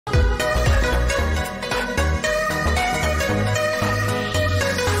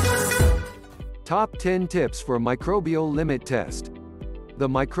Top 10 tips for microbial limit test. The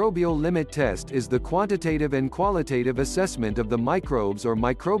microbial limit test is the quantitative and qualitative assessment of the microbes or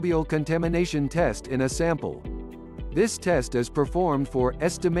microbial contamination test in a sample. This test is performed for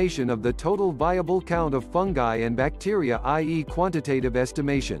estimation of the total viable count of fungi and bacteria, i.e. quantitative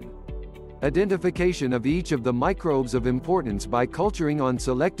estimation. Identification of each of the microbes of importance by culturing on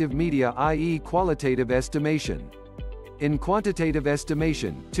selective media, i.e. qualitative estimation. In quantitative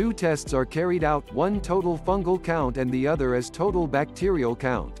estimation, two tests are carried out, one total fungal count and the other as total bacterial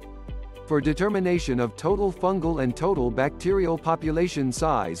count. For determination of total fungal and total bacterial population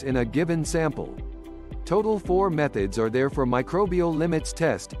size in a given sample. Total 4 methods are there for microbial limits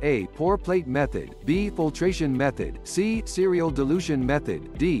test: A. Pour plate method, B. Filtration method, C. Serial dilution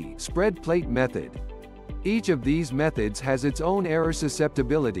method, D. Spread plate method. Each of these methods has its own error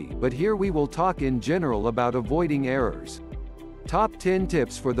susceptibility, but here we will talk in general about avoiding errors. Top 10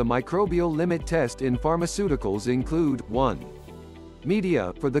 tips for the microbial limit test in pharmaceuticals include: 1.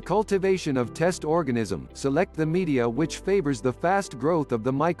 Media. For the cultivation of test organism, select the media which favors the fast growth of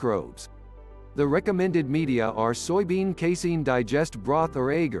the microbes. The recommended media are soybean casein digest broth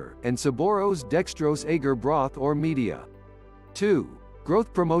or agar, and Saboros dextrose agar broth or media. 2.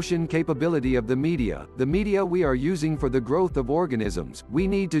 Growth promotion capability of the media. The media we are using for the growth of organisms, we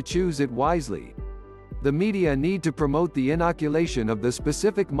need to choose it wisely. The media need to promote the inoculation of the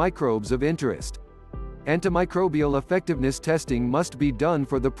specific microbes of interest. Antimicrobial effectiveness testing must be done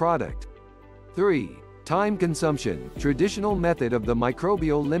for the product. 3. Time consumption. Traditional method of the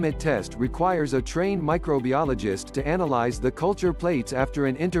microbial limit test requires a trained microbiologist to analyze the culture plates after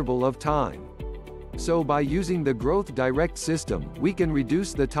an interval of time. So by using the growth direct system, we can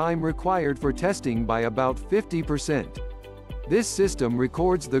reduce the time required for testing by about 50%. This system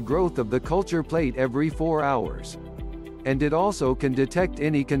records the growth of the culture plate every 4 hours. And it also can detect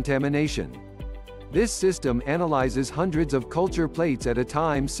any contamination. This system analyzes hundreds of culture plates at a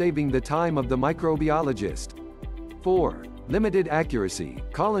time, saving the time of the microbiologist. 4. Limited accuracy.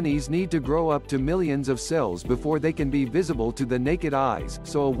 Colonies need to grow up to millions of cells before they can be visible to the naked eyes,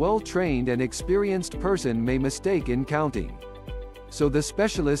 so a well-trained and experienced person may mistake in counting. So the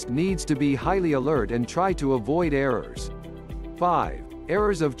specialist needs to be highly alert and try to avoid errors. 5.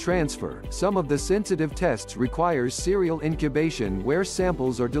 Errors of transfer. Some of the sensitive tests requires serial incubation where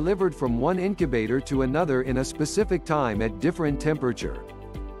samples are delivered from one incubator to another in a specific time at different temperature.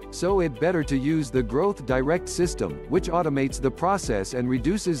 So it better to use the growth direct system, which automates the process and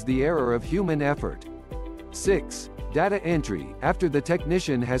reduces the error of human effort. 6. Data entry. After the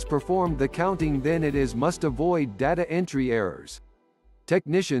technician has performed the counting, then it is must avoid data entry errors.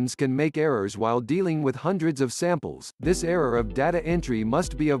 Technicians can make errors while dealing with hundreds of samples. This error of data entry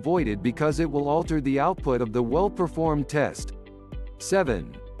must be avoided because it will alter the output of the well-performed test.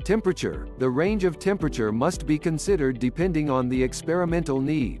 7. Temperature. The range of temperature must be considered depending on the experimental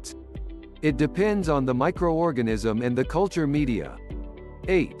needs. It depends on the microorganism and the culture media.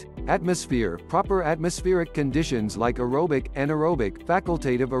 8. Atmosphere. Proper atmospheric conditions like aerobic, anaerobic,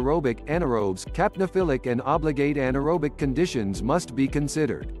 facultative aerobic, anaerobes, capnophilic and obligate anaerobic conditions must be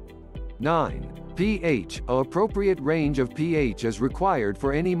considered. 9. pH. An appropriate range of pH is required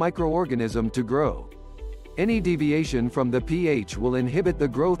for any microorganism to grow. Any deviation from the pH will inhibit the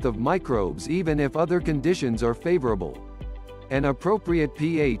growth of microbes even if other conditions are favorable. An appropriate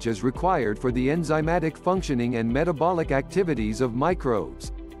pH is required for the enzymatic functioning and metabolic activities of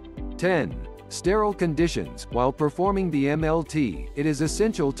microbes. 10. Sterile conditions. While performing the MLT, it is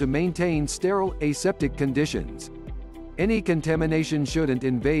essential to maintain sterile, aseptic conditions. Any contamination shouldn't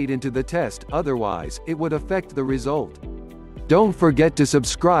invade into the test, otherwise, it would affect the result. Don't forget to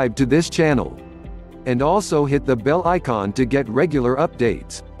subscribe to this channel. And also hit the bell icon to get regular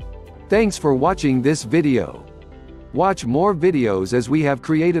updates. Thanks for watching this video. Watch more videos as we have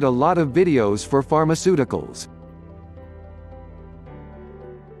created a lot of videos for pharmaceuticals.